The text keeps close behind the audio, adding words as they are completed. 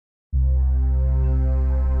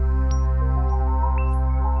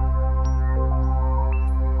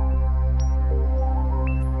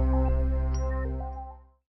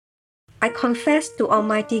I confess to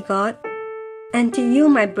Almighty God and to you,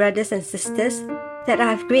 my brothers and sisters, that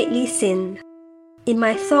I have greatly sinned in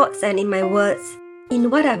my thoughts and in my words,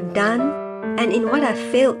 in what I've done and in what I've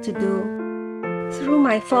failed to do, through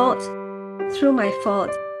my fault, through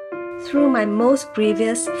my most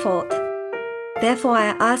grievous fault. Therefore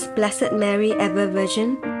I ask Blessed Mary, ever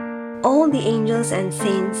Virgin, all the angels and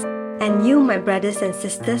saints, and you, my brothers and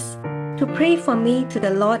sisters, to pray for me to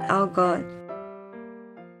the Lord our God.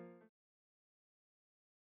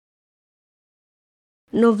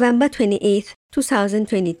 November 28th,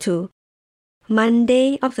 2022,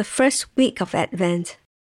 Monday of the first week of Advent.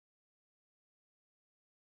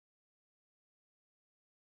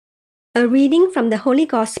 A reading from the Holy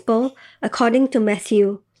Gospel according to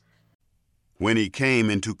Matthew. When he came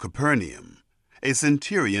into Capernaum, a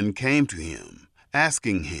centurion came to him,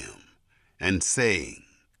 asking him, and saying,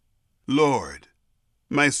 Lord,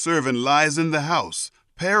 my servant lies in the house,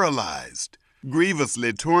 paralyzed,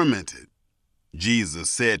 grievously tormented. Jesus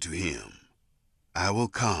said to him, I will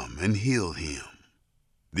come and heal him.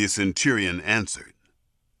 The centurion answered,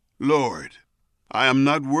 Lord, I am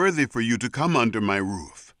not worthy for you to come under my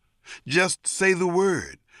roof. Just say the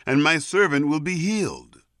word, and my servant will be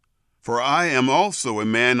healed. For I am also a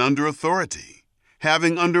man under authority,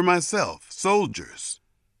 having under myself soldiers.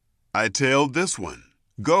 I tell this one,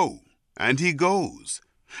 Go, and he goes,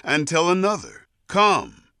 and tell another,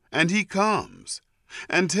 Come, and he comes,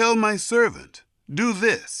 and tell my servant, Do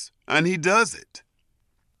this, and he does it.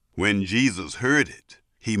 When Jesus heard it,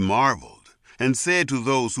 he marveled, and said to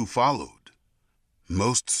those who followed,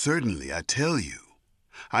 Most certainly I tell you,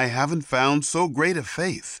 I haven't found so great a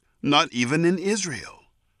faith, not even in Israel.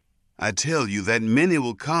 I tell you that many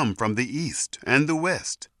will come from the east and the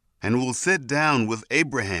west, and will sit down with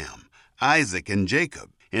Abraham, Isaac, and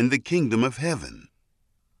Jacob in the kingdom of heaven.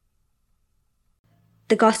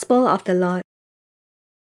 The Gospel of the Lord.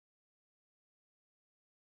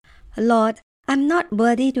 Lord, I'm not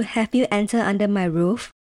worthy to have you enter under my roof.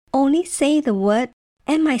 Only say the word,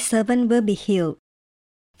 and my servant will be healed.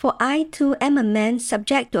 For I too am a man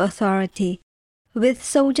subject to authority, with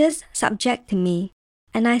soldiers subject to me.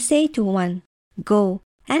 And I say to one, Go,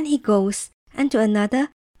 and he goes, and to another,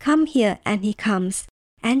 Come here, and he comes,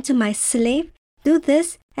 and to my slave, Do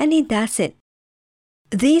this, and he does it.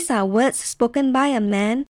 These are words spoken by a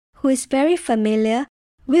man who is very familiar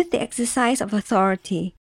with the exercise of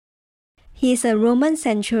authority. He is a Roman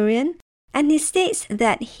centurion, and he states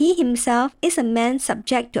that he himself is a man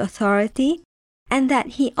subject to authority, and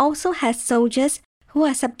that he also has soldiers who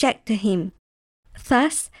are subject to him.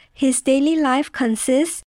 Thus, his daily life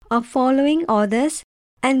consists of following orders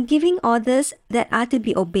and giving orders that are to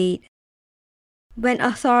be obeyed. When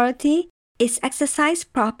authority is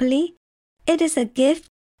exercised properly, it is a gift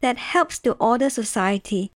that helps to order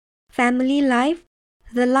society, family life,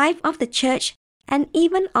 the life of the church, and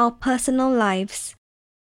even our personal lives.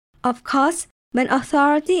 Of course, when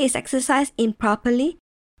authority is exercised improperly,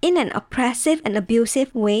 in an oppressive and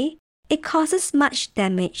abusive way, it causes much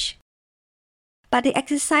damage. But the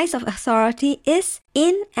exercise of authority is,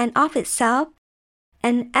 in and of itself,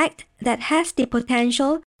 an act that has the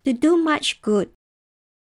potential to do much good.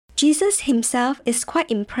 Jesus himself is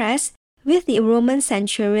quite impressed with the Roman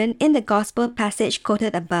centurion in the Gospel passage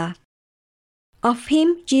quoted above. Of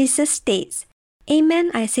him, Jesus states, Amen,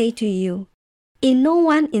 I say to you, in no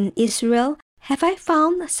one in Israel have I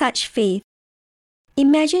found such faith.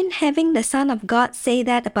 Imagine having the Son of God say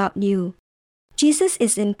that about you. Jesus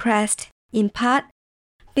is impressed, in part,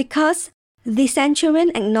 because the centurion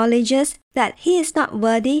acknowledges that he is not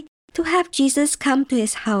worthy to have Jesus come to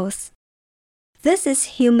his house. This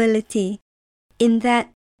is humility, in that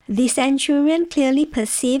the centurion clearly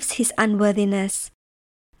perceives his unworthiness.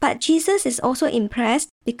 But Jesus is also impressed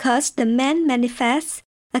because the man manifests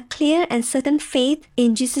a clear and certain faith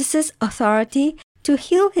in Jesus' authority to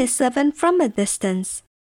heal his servant from a distance.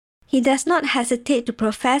 He does not hesitate to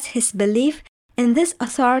profess his belief in this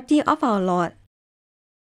authority of our Lord.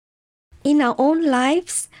 In our own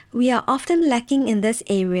lives, we are often lacking in this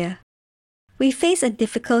area. We face a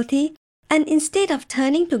difficulty, and instead of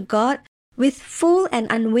turning to God with full and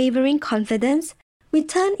unwavering confidence, we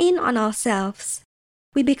turn in on ourselves.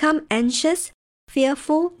 We become anxious,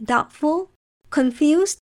 fearful, doubtful,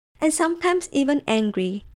 confused, and sometimes even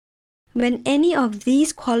angry. When any of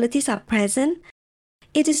these qualities are present,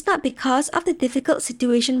 it is not because of the difficult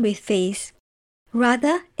situation we face.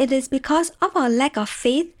 Rather, it is because of our lack of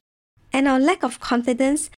faith and our lack of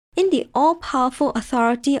confidence in the all-powerful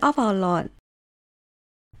authority of our Lord.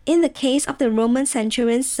 In the case of the Roman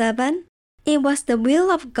centurion's servant, it was the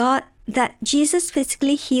will of God that Jesus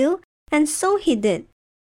physically healed, and so he did.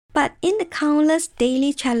 But in the countless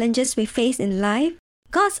daily challenges we face in life,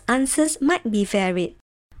 God's answers might be varied.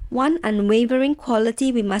 One unwavering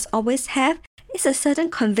quality we must always have is a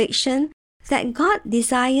certain conviction that God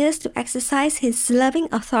desires to exercise His loving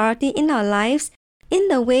authority in our lives in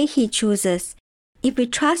the way He chooses, if we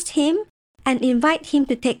trust Him and invite Him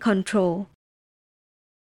to take control.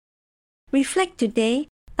 Reflect today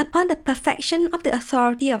upon the perfection of the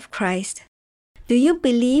authority of Christ. Do you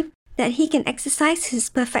believe that He can exercise His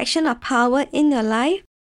perfection of power in your life?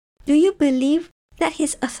 Do you believe that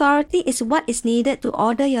His authority is what is needed to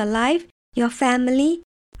order your life, your family,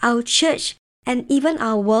 our church, and even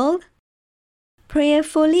our world?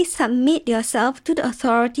 Prayerfully submit yourself to the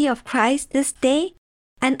authority of Christ this day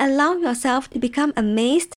and allow yourself to become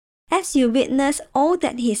amazed as you witness all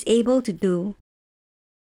that He is able to do.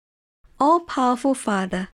 All-powerful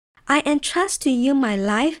Father, I entrust to You my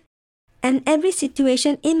life and every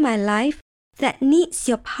situation in my life that needs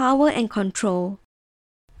Your power and control.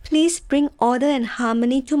 Please bring order and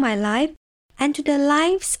harmony to my life and to the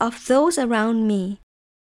lives of those around me.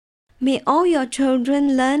 May all Your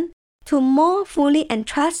children learn to more fully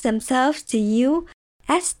entrust themselves to You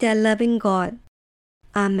as their loving God.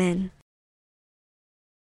 Amen.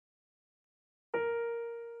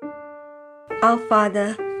 Our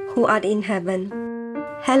Father, who art in heaven,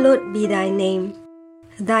 hallowed be Thy name.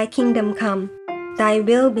 Thy kingdom come, Thy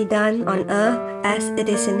will be done on earth as it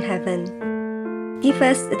is in heaven. Give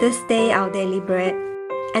us this day our daily bread,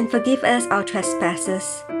 and forgive us our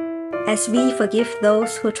trespasses, as we forgive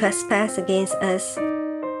those who trespass against us.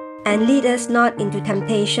 And lead us not into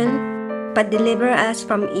temptation, but deliver us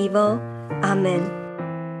from evil. Amen.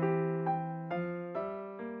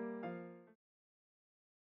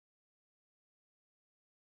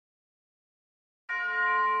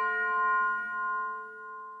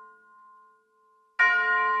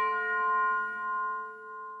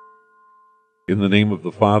 In the name of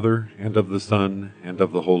the Father, and of the Son, and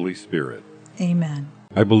of the Holy Spirit. Amen.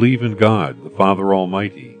 I believe in God, the Father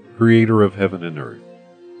Almighty, creator of heaven and earth,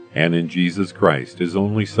 and in Jesus Christ, His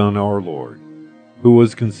only Son, our Lord, who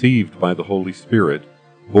was conceived by the Holy Spirit,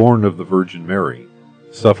 born of the Virgin Mary,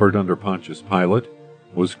 suffered under Pontius Pilate,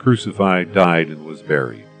 was crucified, died, and was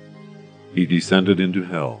buried. He descended into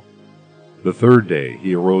hell. The third day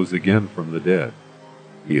He arose again from the dead.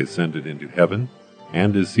 He ascended into heaven,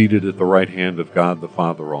 and is seated at the right hand of God the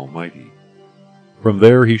Father Almighty. From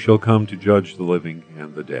there He shall come to judge the living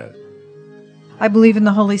and the dead. I believe in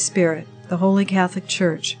the Holy Spirit, the Holy Catholic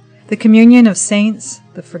Church, the communion of saints,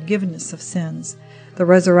 the forgiveness of sins, the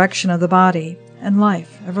resurrection of the body, and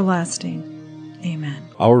life everlasting. Amen.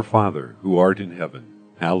 Our Father, who art in heaven,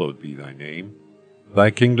 hallowed be Thy name.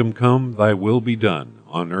 Thy kingdom come, Thy will be done,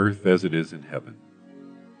 on earth as it is in heaven.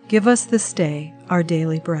 Give us this day our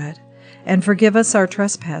daily bread, and forgive us our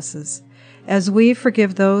trespasses, as we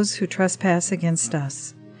forgive those who trespass against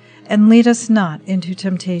us. And lead us not into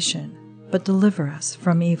temptation, but deliver us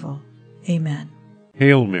from evil. Amen.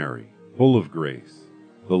 Hail Mary, full of grace,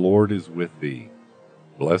 the Lord is with Thee.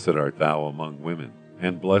 Blessed art Thou among women,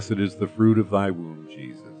 and blessed is the fruit of Thy womb,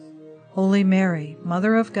 Jesus. Holy Mary,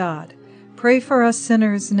 Mother of God, pray for us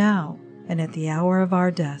sinners now and at the hour of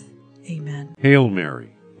our death. Amen. Hail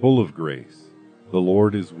Mary, full of grace, the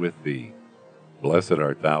Lord is with Thee. Blessed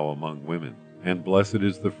art Thou among women, and blessed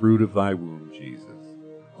is the fruit of Thy womb, Jesus.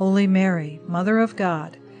 Holy Mary, Mother of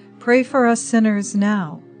God, pray for us sinners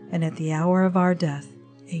now and at the hour of our death.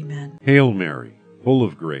 Amen. Hail Mary, full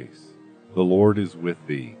of grace, the Lord is with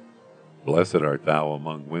Thee. Blessed art Thou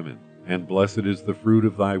among women, and blessed is the fruit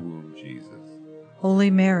of Thy womb, Jesus. Holy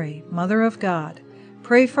Mary, Mother of God,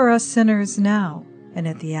 pray for us sinners now and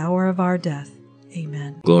at the hour of our death.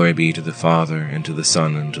 Amen. Glory be to the Father, and to the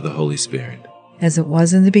Son, and to the Holy Spirit. As it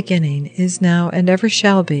was in the beginning, is now, and ever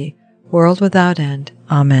shall be, world without end.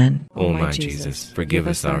 Amen. O my Jesus, forgive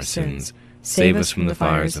us our sins, save us from the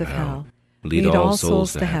fires of hell, lead all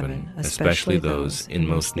souls to heaven, especially those in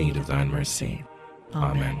most need of Thine mercy.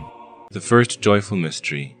 Amen. The first joyful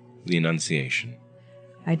mystery, the Annunciation.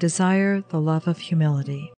 I desire the love of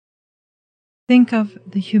humility. Think of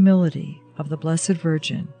the humility of the Blessed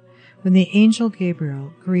Virgin when the angel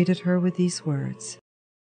Gabriel greeted her with these words,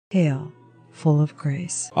 Hail, full of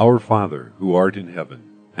grace. Our Father, who art in heaven,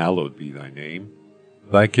 hallowed be Thy name.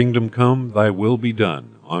 Thy kingdom come, Thy will be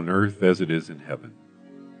done, on earth as it is in heaven.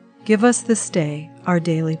 Give us this day our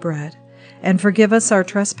daily bread, and forgive us our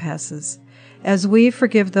trespasses, as we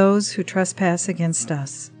forgive those who trespass against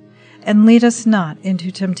us. And lead us not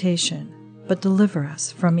into temptation, but deliver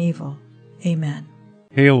us from evil. Amen.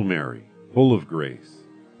 Hail Mary, full of grace,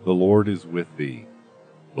 the Lord is with Thee.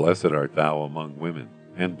 Blessed art Thou among women,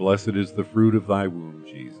 and blessed is the fruit of Thy womb,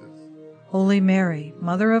 Jesus. Holy Mary,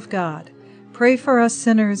 Mother of God, pray for us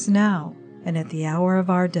sinners now and at the hour of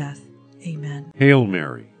our death. Amen. Hail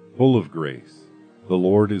Mary, full of grace, the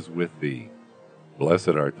Lord is with thee. Blessed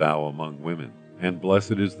art thou among women, and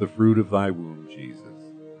blessed is the fruit of thy womb, Jesus.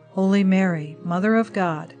 Holy Mary, Mother of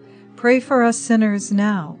God, pray for us sinners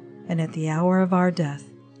now and at the hour of our death.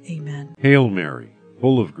 Amen. Hail Mary,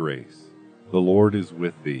 full of grace, the Lord is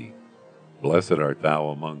with thee. Blessed art thou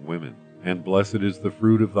among women, and blessed is the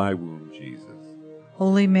fruit of thy womb, Jesus.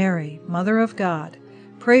 Holy Mary, Mother of God,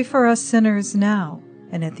 pray for us sinners now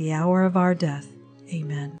and at the hour of our death.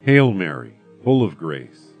 Amen. Hail Mary, full of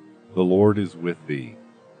grace, the Lord is with thee.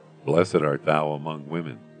 Blessed art thou among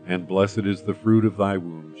women, and blessed is the fruit of thy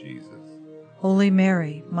womb, Jesus. Holy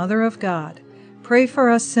Mary, Mother of God, pray for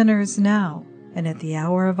us sinners now and at the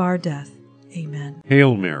hour of our death. Amen.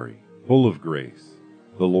 Hail Mary, full of grace,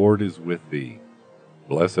 the Lord is with thee.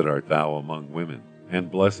 Blessed art thou among women,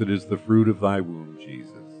 and blessed is the fruit of thy womb,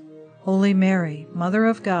 Jesus. Holy Mary, Mother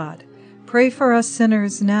of God, pray for us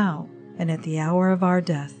sinners now and at the hour of our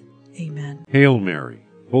death. Amen. Hail Mary,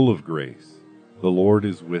 full of grace, the Lord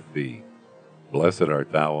is with thee. Blessed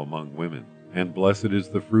art thou among women, and blessed is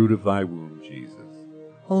the fruit of thy womb, Jesus.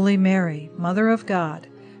 Holy Mary, Mother of God,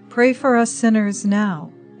 pray for us sinners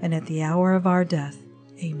now and at the hour of our death.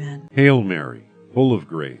 Amen. Hail Mary, full of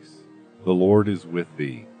grace, the Lord is with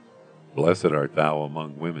thee. Blessed art thou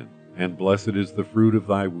among women, and blessed is the fruit of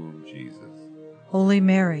thy womb, Jesus. Holy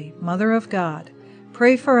Mary, Mother of God,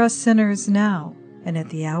 pray for us sinners now and at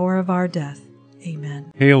the hour of our death.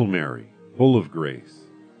 Amen. Hail Mary, full of grace,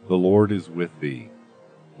 the Lord is with thee.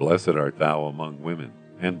 Blessed art thou among women,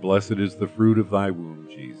 and blessed is the fruit of thy womb,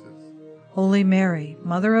 Jesus. Holy Mary,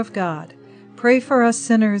 Mother of God, pray for us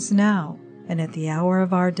sinners now and at the hour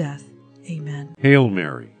of our death. Amen. Hail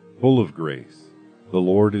Mary, full of grace, the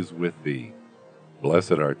Lord is with thee.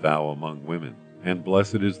 Blessed art thou among women, and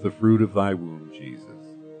blessed is the fruit of thy womb, Jesus.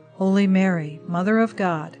 Holy Mary, Mother of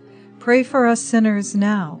God, pray for us sinners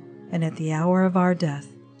now and at the hour of our death.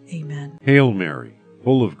 Amen. Hail Mary,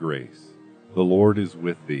 full of grace, the Lord is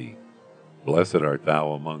with thee. Blessed art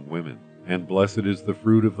thou among women, and blessed is the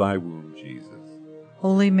fruit of thy womb, Jesus.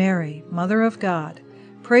 Holy Mary, Mother of God,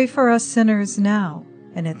 pray for us sinners now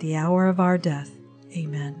and at the hour of our death.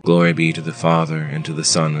 Amen. Glory be to the Father, and to the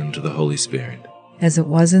Son, and to the Holy Spirit. As it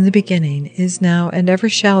was in the beginning, is now, and ever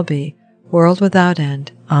shall be, world without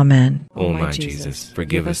end. Amen. O my Jesus,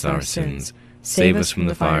 forgive us our sins, save us from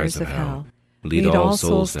the fires of hell, lead all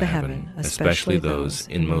souls to heaven, especially those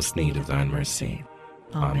in most need of thine mercy.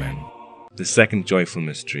 Amen. The second joyful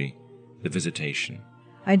mystery, the Visitation.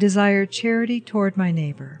 I desire charity toward my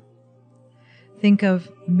neighbor. Think of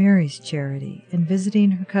Mary's charity in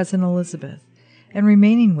visiting her cousin Elizabeth and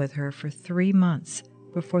remaining with her for 3 months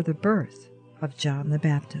before the birth of John the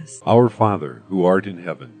Baptist. Our Father, who art in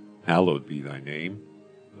heaven, hallowed be thy name.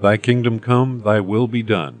 Thy kingdom come, thy will be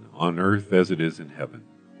done, on earth as it is in heaven.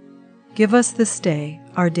 Give us this day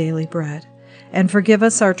our daily bread, and forgive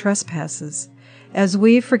us our trespasses, as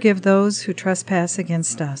we forgive those who trespass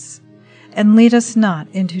against us. And lead us not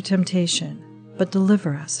into temptation, but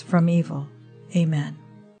deliver us from evil. Amen.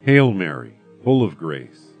 Hail Mary, full of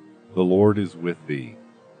grace, the Lord is with thee.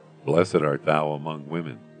 Blessed art thou among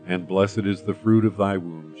women, and blessed is the fruit of thy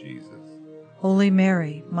womb, Jesus. Holy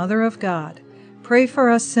Mary, Mother of God, pray for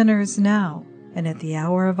us sinners now and at the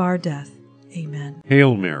hour of our death. Amen.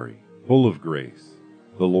 Hail Mary, full of grace,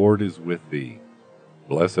 the Lord is with thee.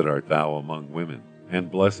 Blessed art thou among women, and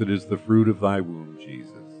blessed is the fruit of thy womb,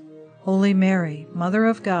 Jesus. Holy Mary, Mother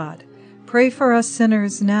of God, pray for us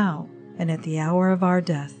sinners now and at the hour of our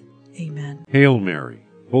death. Amen. Hail Mary,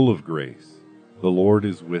 full of grace, the Lord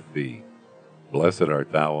is with thee. Blessed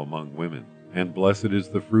art thou among women, and blessed is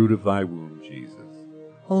the fruit of thy womb, Jesus.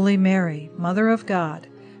 Holy Mary, Mother of God,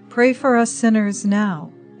 pray for us sinners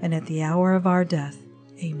now and at the hour of our death.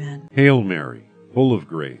 Amen. Hail Mary, full of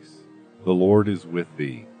grace, the Lord is with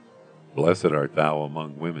thee. Blessed art thou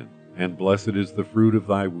among women, and blessed is the fruit of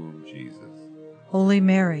thy womb, Jesus. Holy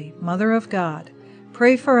Mary, Mother of God,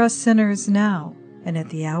 pray for us sinners now and at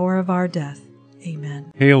the hour of our death.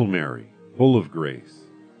 Amen. Hail Mary, full of grace,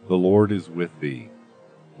 the Lord is with thee.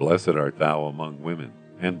 Blessed art thou among women,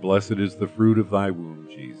 and blessed is the fruit of thy womb,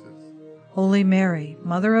 Jesus. Holy Mary,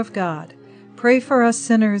 Mother of God, pray for us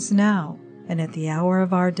sinners now and at the hour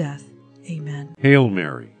of our death. Amen. Hail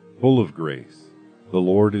Mary, full of grace, the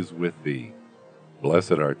Lord is with thee.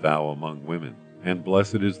 Blessed art thou among women, and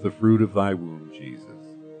blessed is the fruit of thy womb, Jesus.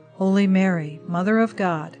 Holy Mary, Mother of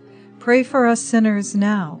God, pray for us sinners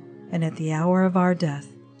now and at the hour of our death.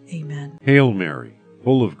 Amen. Hail Mary,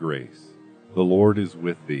 full of grace, the Lord is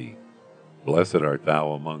with thee. Blessed art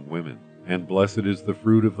thou among women, and blessed is the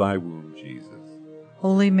fruit of thy womb, Jesus.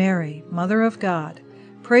 Holy Mary, Mother of God,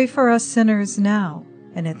 pray for us sinners now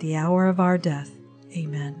and at the hour of our death.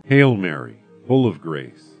 Amen. Hail Mary, full of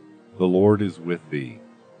grace, the Lord is with thee.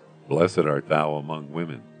 Blessed art thou among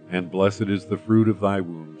women, and blessed is the fruit of thy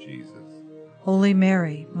womb, Jesus. Holy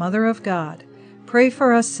Mary, Mother of God, pray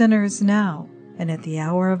for us sinners now and at the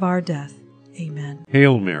hour of our death. Amen.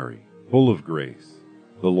 Hail Mary, full of grace,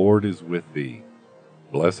 the Lord is with thee.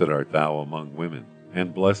 Blessed art thou among women,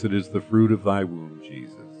 and blessed is the fruit of thy womb,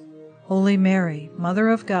 Jesus. Holy Mary, Mother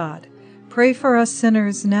of God, pray for us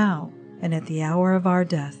sinners now and at the hour of our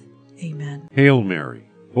death. Amen. Hail Mary,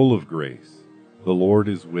 full of grace, the Lord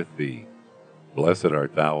is with thee. Blessed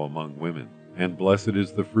art thou among women, and blessed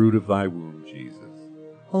is the fruit of thy womb, Jesus.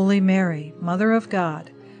 Holy Mary, Mother of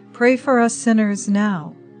God, pray for us sinners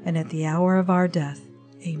now and at the hour of our death.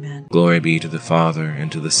 Amen. Glory be to the Father,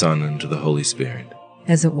 and to the Son, and to the Holy Spirit.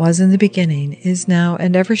 As it was in the beginning, is now,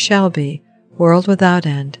 and ever shall be, world without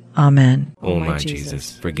end. Amen. O my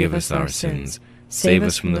Jesus, forgive us our sins, save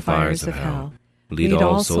us from the fires of hell, lead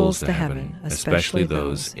all souls to heaven, especially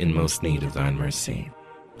those in most need of thine mercy.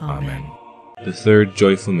 Amen. The third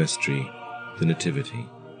joyful mystery, the Nativity.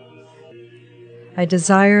 I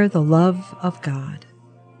desire the love of God.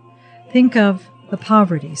 Think of the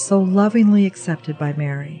poverty so lovingly accepted by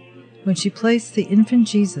Mary when she placed the infant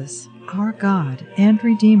Jesus, our God and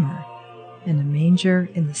Redeemer, in a manger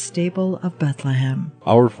in the stable of Bethlehem.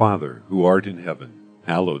 Our Father, who art in heaven,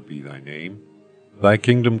 hallowed be thy name. Thy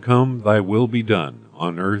kingdom come, thy will be done,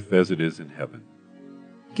 on earth as it is in heaven.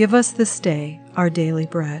 Give us this day our daily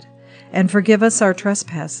bread, and forgive us our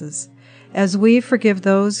trespasses, as we forgive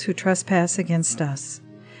those who trespass against us.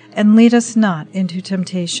 And lead us not into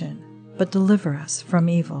temptation, but deliver us from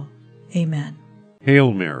evil. Amen.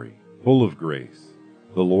 Hail Mary, full of grace,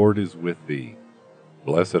 the Lord is with thee.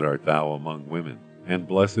 Blessed art thou among women, and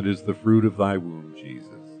blessed is the fruit of thy womb, Jesus.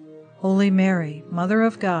 Holy Mary, Mother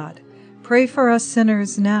of God, pray for us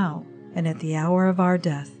sinners now and at the hour of our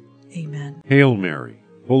death. Amen. Hail Mary,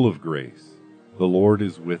 full of grace, the Lord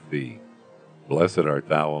is with thee. Blessed art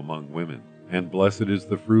thou among women, and blessed is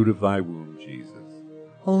the fruit of thy womb, Jesus.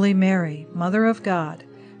 Holy Mary, Mother of God,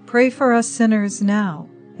 pray for us sinners now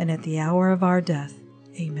and at the hour of our death.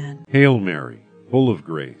 Amen. Hail Mary, full of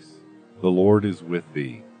grace, the Lord is with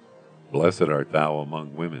thee. Blessed art thou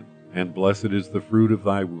among women, and blessed is the fruit of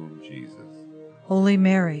thy womb, Jesus. Holy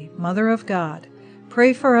Mary, Mother of God,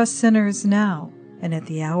 pray for us sinners now and at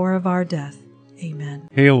the hour of our death. Amen.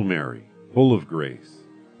 Hail Mary, full of grace,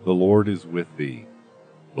 the Lord is with thee.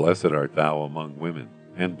 Blessed art thou among women,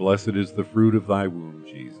 and blessed is the fruit of thy womb,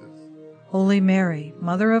 Jesus. Holy Mary,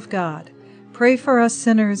 Mother of God, pray for us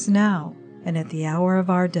sinners now and at the hour of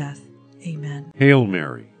our death. Amen. Hail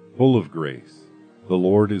Mary, full of grace, the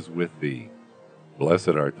Lord is with thee. Blessed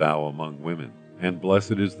art thou among women, and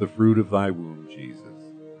blessed is the fruit of thy womb, Jesus.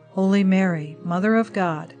 Holy Mary, Mother of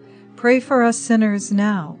God, pray for us sinners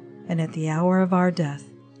now and at the hour of our death.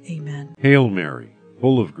 Amen. Hail Mary,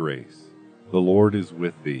 full of grace, the Lord is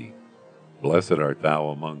with thee. Blessed art thou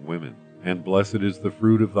among women, and blessed is the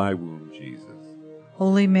fruit of thy womb, Jesus.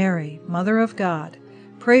 Holy Mary, Mother of God,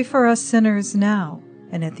 pray for us sinners now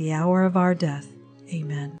and at the hour of our death.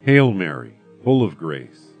 Amen. Hail Mary, full of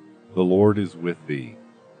grace, the Lord is with thee.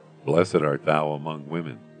 Blessed art thou among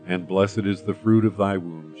women, and blessed is the fruit of thy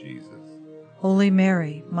womb, Jesus. Holy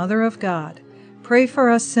Mary, Mother of God, pray for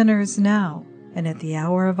us sinners now and at the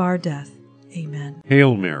hour of our death. Amen.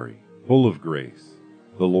 Hail Mary, full of grace,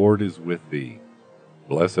 the Lord is with thee.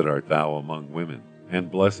 Blessed art thou among women,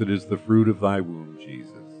 and blessed is the fruit of thy womb,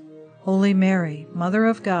 Jesus. Holy Mary, Mother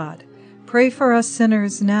of God, pray for us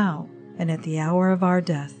sinners now and at the hour of our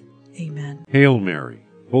death. Amen. Hail Mary,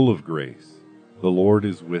 full of grace, the Lord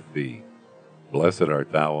is with thee. Blessed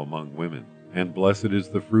art thou among women, and blessed is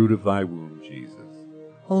the fruit of thy womb, Jesus.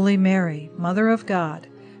 Holy Mary, Mother of God,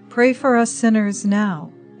 pray for us sinners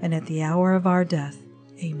now and at the hour of our death.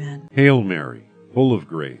 Amen. Hail Mary, full of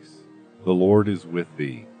grace, the Lord is with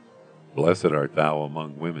thee. Blessed art thou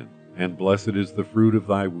among women, and blessed is the fruit of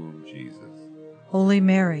thy womb, Jesus. Holy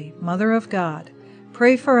Mary, Mother of God,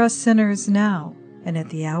 pray for us sinners now and at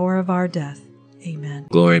the hour of our death. Amen.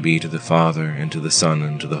 Glory be to the Father, and to the Son,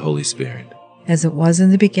 and to the Holy Spirit. As it was in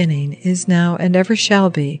the beginning, is now, and ever shall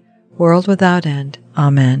be, world without end.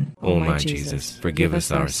 Amen. O my Jesus, forgive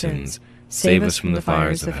us our sins, save us from the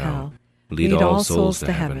fires of hell, lead all souls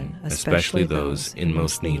to heaven, especially those in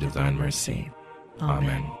most need of thine mercy.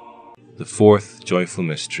 Amen. The fourth joyful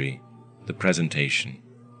mystery, the Presentation.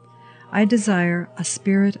 I desire a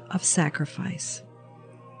spirit of sacrifice.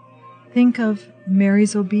 Think of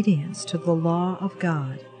Mary's obedience to the law of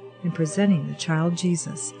God in presenting the child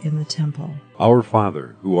Jesus in the temple. Our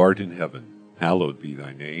Father, who art in heaven, hallowed be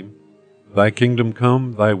thy name. Thy kingdom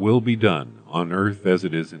come, thy will be done, on earth as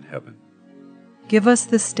it is in heaven. Give us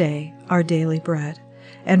this day our daily bread,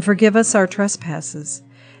 and forgive us our trespasses,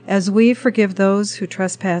 as we forgive those who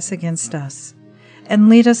trespass against us. And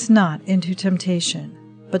lead us not into temptation,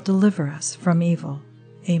 but deliver us from evil.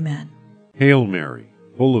 Amen. Hail Mary,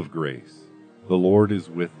 full of grace, the Lord is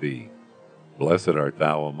with thee. Blessed art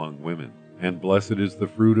thou among women, and blessed is the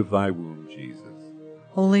fruit of thy womb, Jesus.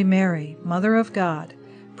 Holy Mary, Mother of God,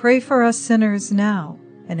 pray for us sinners now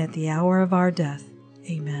and at the hour of our death.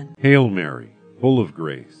 Amen. Hail Mary, full of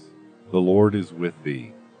grace, the Lord is with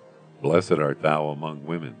thee. Blessed art thou among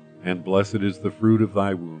women, and blessed is the fruit of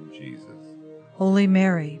thy womb, Jesus. Holy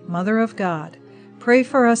Mary, Mother of God, pray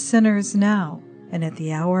for us sinners now and at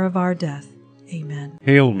the hour of our death. Amen.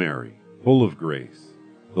 Hail Mary, full of grace,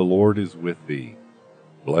 the Lord is with thee.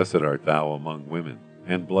 Blessed art thou among women,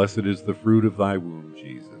 and blessed is the fruit of thy womb,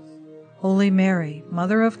 Jesus. Holy Mary,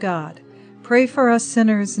 Mother of God, pray for us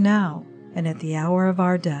sinners now and at the hour of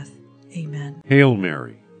our death. Amen. Hail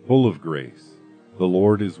Mary, full of grace, the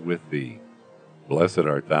Lord is with thee. Blessed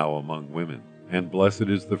art thou among women, and blessed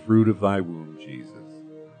is the fruit of thy womb, Jesus.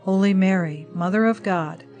 Holy Mary, Mother of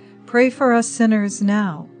God, pray for us sinners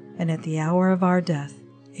now and at the hour of our death.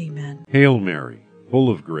 Amen. Hail Mary, full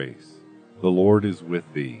of grace, the Lord is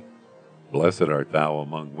with thee. Blessed art thou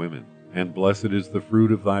among women, and blessed is the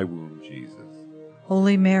fruit of thy womb, Jesus.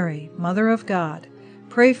 Holy Mary, Mother of God,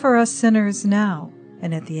 pray for us sinners now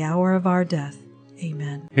and at the hour of our death.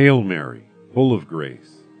 Amen. Hail Mary, full of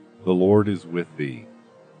grace, the Lord is with thee.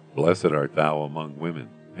 Blessed art thou among women,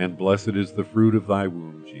 and blessed is the fruit of thy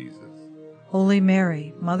womb, Jesus. Holy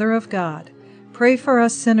Mary, Mother of God, pray for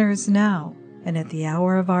us sinners now and at the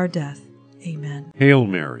hour of our death. Amen. Hail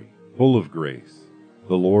Mary, full of grace,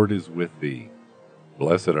 the Lord is with thee.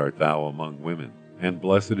 Blessed art thou among women, and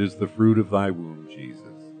blessed is the fruit of thy womb, Jesus.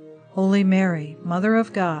 Holy Mary, Mother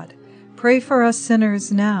of God, pray for us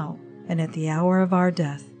sinners now and at the hour of our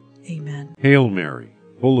death. Amen. Hail Mary,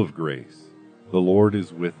 full of grace, the Lord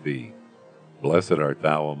is with thee. Blessed art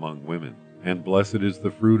thou among women, and blessed is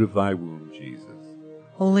the fruit of thy womb, Jesus.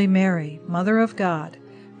 Holy Mary, Mother of God,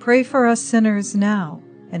 pray for us sinners now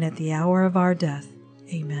and at the hour of our death.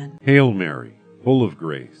 Amen. Hail Mary, full of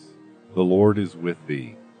grace, the Lord is with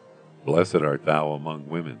thee. Blessed art thou among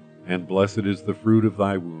women, and blessed is the fruit of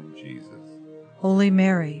thy womb, Jesus. Holy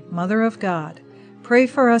Mary, Mother of God, pray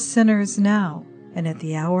for us sinners now and at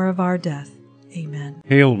the hour of our death. Amen.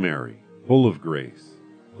 Hail Mary, full of grace,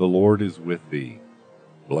 the Lord is with thee.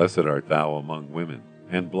 Blessed art thou among women,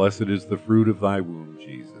 and blessed is the fruit of thy womb,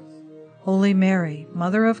 Jesus. Holy Mary,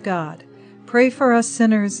 Mother of God, pray for us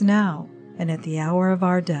sinners now and at the hour of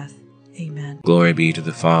our death. Amen. Glory be to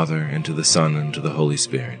the Father, and to the Son, and to the Holy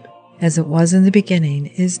Spirit. As it was in the beginning,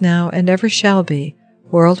 is now, and ever shall be,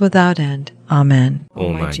 world without end. Amen.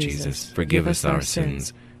 O my Jesus, forgive us our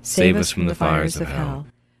sins, save us from the fires of hell,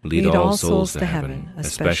 lead all souls to heaven,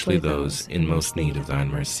 especially those in most need of thine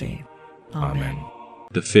mercy. Amen.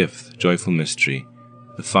 The fifth joyful mystery,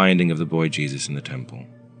 the finding of the boy Jesus in the temple.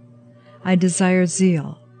 I desire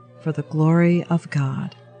zeal for the glory of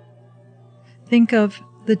God. Think of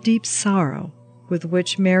the deep sorrow with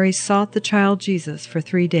which Mary sought the child Jesus for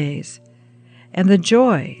 3 days, and the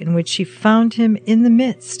joy in which she found him in the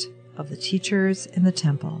midst of the teachers in the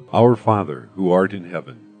temple. Our Father, who art in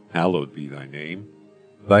heaven, hallowed be thy name.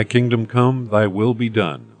 Thy kingdom come, thy will be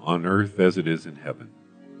done, on earth as it is in heaven.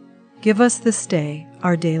 Give us this day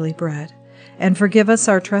our daily bread, and forgive us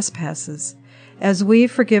our trespasses, as we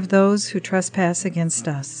forgive those who trespass against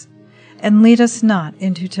us. And lead us not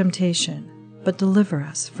into temptation, but deliver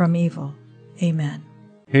us from evil. Amen.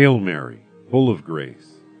 Hail Mary, full of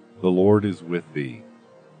grace, the Lord is with thee.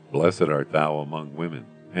 Blessed art thou among women,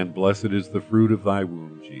 and blessed is the fruit of thy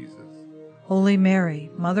womb, Jesus. Holy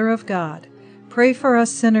Mary, Mother of God, pray for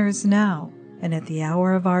us sinners now and at the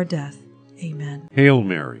hour of our death. Amen. Hail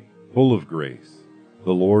Mary, full of grace,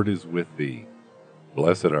 the Lord is with thee.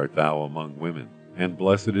 Blessed art thou among women, and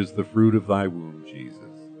blessed is the fruit of thy womb, Jesus.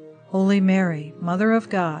 Holy Mary, Mother of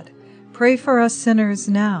God, pray for us sinners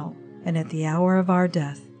now and at the hour of our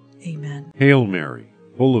death. Amen. Hail Mary,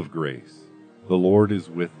 full of grace, the Lord is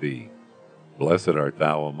with thee. Blessed art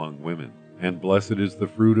thou among women, and blessed is the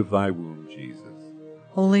fruit of thy womb, Jesus.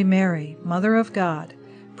 Holy Mary, Mother of God,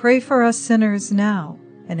 pray for us sinners now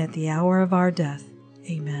and at the hour of our death.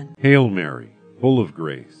 Amen. Hail Mary, full of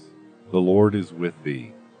grace, the Lord is with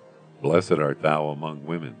thee. Blessed art thou among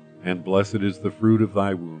women, and blessed is the fruit of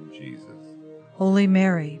thy womb, Jesus. Holy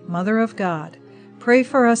Mary, Mother of God, pray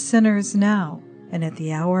for us sinners now and at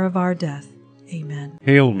the hour of our death. Amen.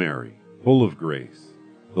 Hail Mary, full of grace,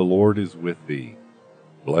 the Lord is with thee.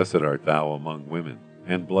 Blessed art thou among women,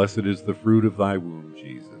 and blessed is the fruit of thy womb,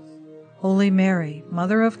 Jesus. Holy Mary,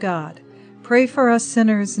 Mother of God, pray for us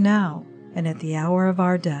sinners now and at the hour of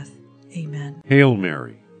our death. Amen. Hail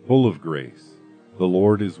Mary, full of grace, the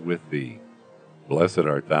Lord is with thee. Blessed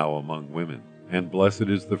art thou among women, and blessed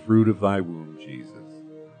is the fruit of thy womb, Jesus.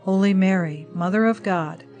 Holy Mary, Mother of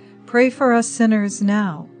God, pray for us sinners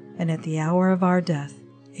now and at the hour of our death.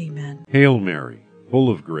 Amen. Hail Mary, full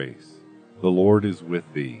of grace, the Lord is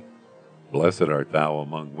with thee. Blessed art thou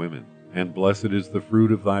among women, and blessed is the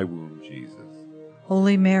fruit of thy womb, Jesus.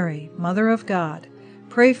 Holy Mary, Mother of God,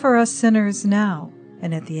 pray for us sinners now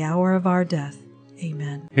and at the hour of our death.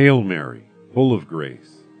 Amen. Hail Mary, full of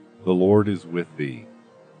grace, the Lord is with thee.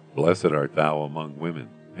 Blessed art thou among women,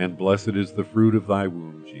 and blessed is the fruit of thy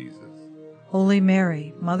womb, Jesus. Holy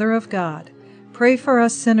Mary, Mother of God, pray for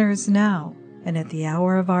us sinners now and at the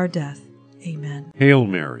hour of our death. Amen. Hail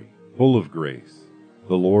Mary, full of grace,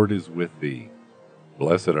 the Lord is with thee.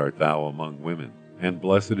 Blessed art thou among women, and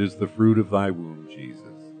blessed is the fruit of thy womb, Jesus.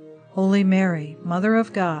 Holy Mary, Mother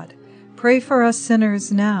of God, pray for us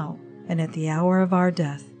sinners now and at the hour of our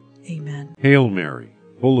death. Amen. Hail Mary,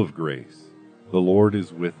 full of grace, the Lord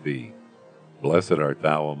is with thee. Blessed art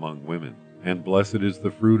thou among women, and blessed is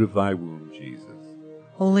the fruit of thy womb, Jesus.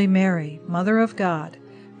 Holy Mary, Mother of God,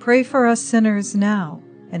 pray for us sinners now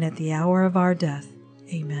and at the hour of our death.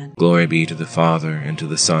 Amen. Glory be to the Father, and to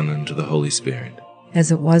the Son, and to the Holy Spirit.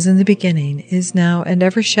 As it was in the beginning, is now, and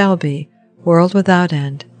ever shall be, world without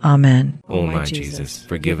end. Amen. O my Jesus,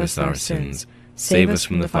 forgive us our sins, save us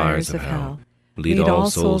from the fires of hell, lead all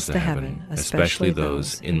souls to heaven, especially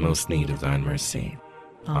those in most need of thine mercy.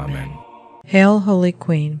 Amen. Hail, Holy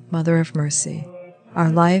Queen, Mother of Mercy, our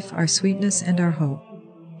life, our sweetness, and our hope.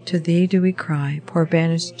 To thee do we cry, poor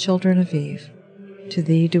banished children of Eve. To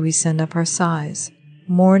thee do we send up our sighs,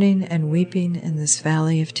 mourning and weeping in this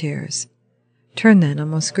valley of tears. Turn then, O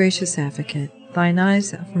most gracious Advocate, thine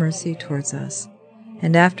eyes of mercy towards us,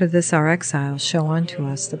 and after this our exile show unto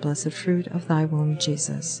us the blessed fruit of thy womb,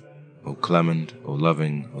 Jesus. O clement, O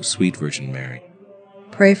loving, O sweet Virgin Mary,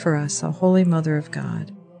 Pray for us, O Holy Mother of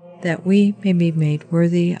God, that we may be made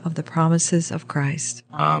worthy of the promises of Christ.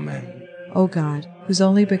 Amen. O God, whose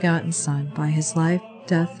only begotten Son, by his life,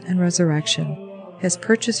 death, and resurrection, has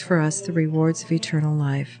purchased for us the rewards of eternal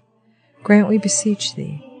life, grant, we beseech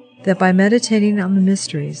thee, that by meditating on the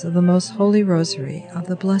mysteries of the most holy Rosary of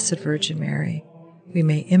the Blessed Virgin Mary, we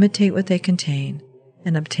may imitate what they contain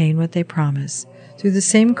and obtain what they promise, through the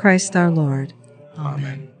same Christ our Lord.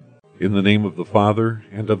 Amen. In the name of the Father,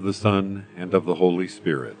 and of the Son, and of the Holy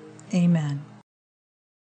Spirit. Amen.